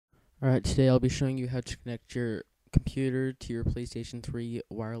Alright, today I'll be showing you how to connect your computer to your PlayStation 3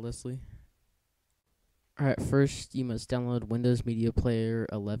 wirelessly. Alright, first you must download Windows Media Player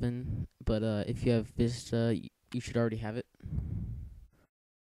 11, but if you have Vista, you should already have it.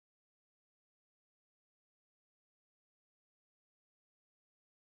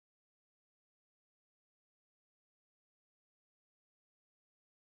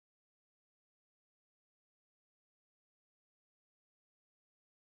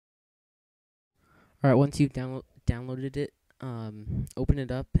 Alright, once you've downloaded it, open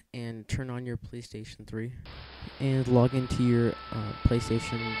it up and turn on your PlayStation 3 and log into your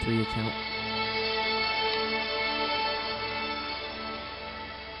PlayStation 3 account.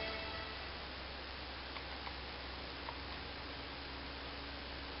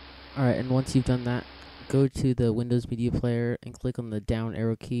 Alright, and once you've done that, go to the Windows Media Player and click on the down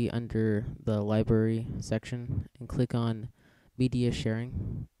arrow key under the library section and click on Media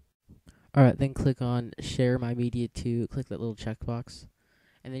Sharing. Alright, then click on Share My Media to, click that little checkbox,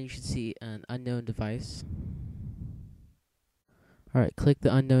 and then you should see an unknown device. Alright, click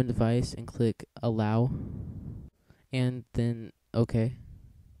the unknown device and click Allow, and then OK.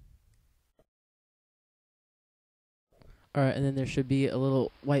 Alright, and then there should be a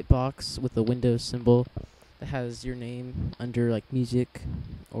little white box with a Windows symbol that has your name under like music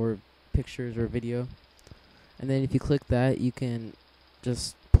or pictures or video. And then if you click that, you can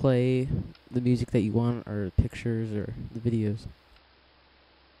just play the music that you want or pictures or the videos.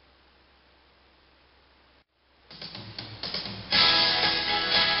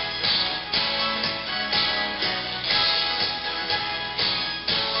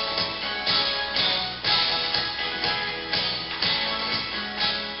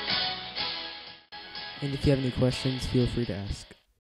 And if you have any questions, feel free to ask.